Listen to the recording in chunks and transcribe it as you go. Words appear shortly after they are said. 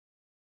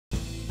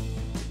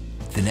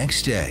The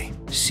next day,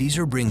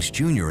 Cesar brings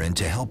Junior in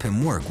to help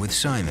him work with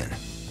Simon.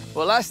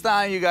 Well, last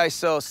time you guys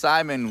saw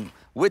Simon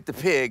with the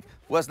pig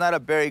was not a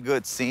very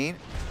good scene.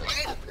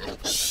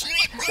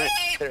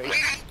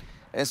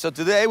 And so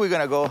today we're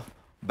gonna go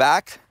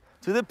back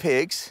to the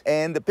pigs,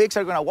 and the pigs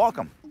are gonna walk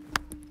him.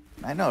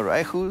 I know,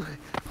 right? Who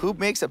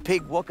makes a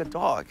pig walk a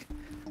dog?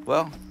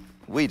 Well,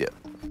 we do.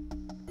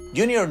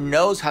 Junior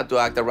knows how to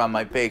act around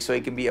my pig so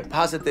he can be a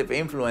positive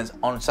influence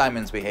on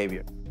Simon's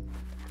behavior.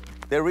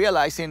 They're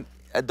realizing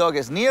a dog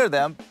is near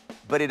them,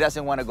 but he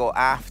doesn't want to go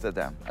after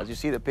them. As you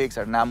see, the pigs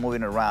are not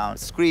moving around,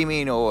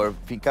 screaming or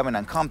becoming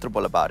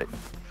uncomfortable about it.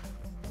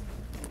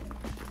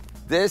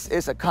 This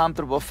is a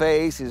comfortable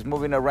phase. He's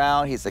moving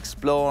around, he's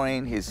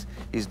exploring, he's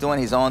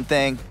doing his own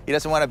thing. He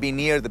doesn't want to be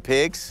near the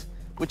pigs,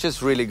 which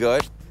is really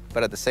good.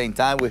 But at the same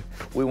time,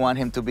 we want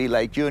him to be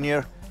like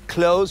Junior,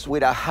 close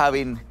without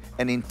having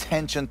an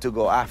intention to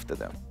go after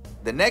them.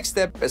 The next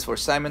step is for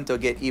Simon to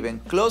get even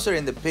closer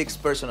in the pig's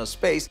personal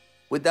space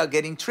without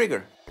getting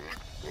triggered.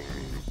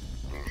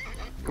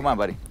 Come on,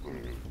 buddy.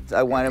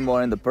 I want him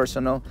more in the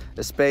personal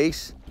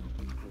space.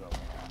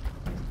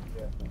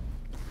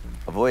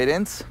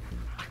 Avoidance.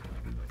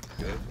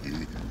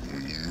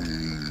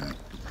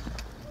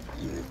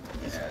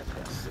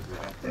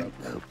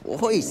 Good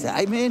boy,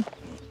 Simon.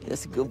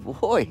 That's a good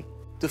boy.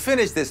 To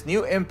finish this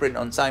new imprint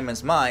on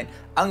Simon's mind,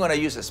 I'm gonna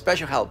use a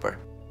special helper.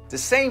 The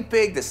same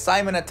pig that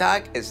Simon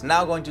attacked is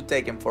now going to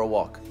take him for a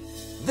walk.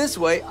 This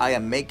way, I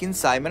am making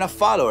Simon a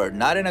follower,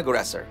 not an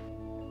aggressor.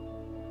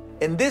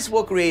 And this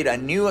will create a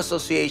new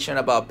association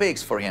about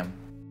pigs for him.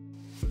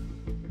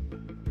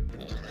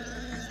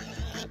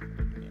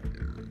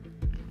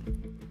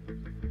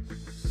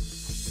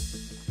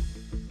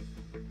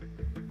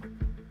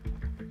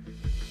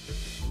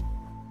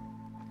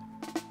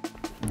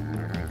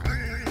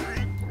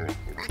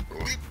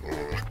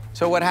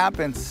 So what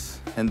happens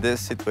in this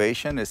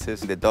situation is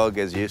the dog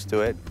gets used to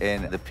it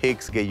and the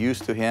pigs get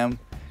used to him.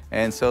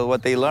 And so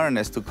what they learn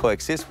is to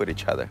coexist with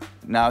each other.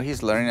 Now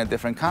he's learning a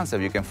different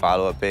concept. You can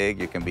follow a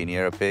pig, you can be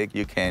near a pig,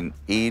 you can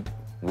eat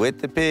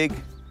with the pig.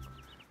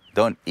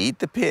 Don't eat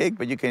the pig,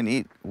 but you can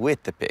eat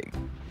with the pig.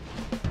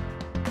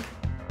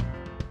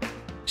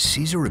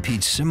 Cesar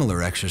repeats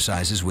similar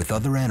exercises with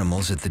other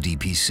animals at the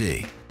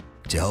DPC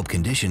to help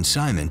condition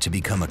Simon to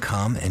become a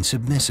calm and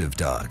submissive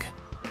dog.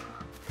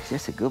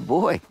 Just a good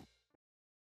boy.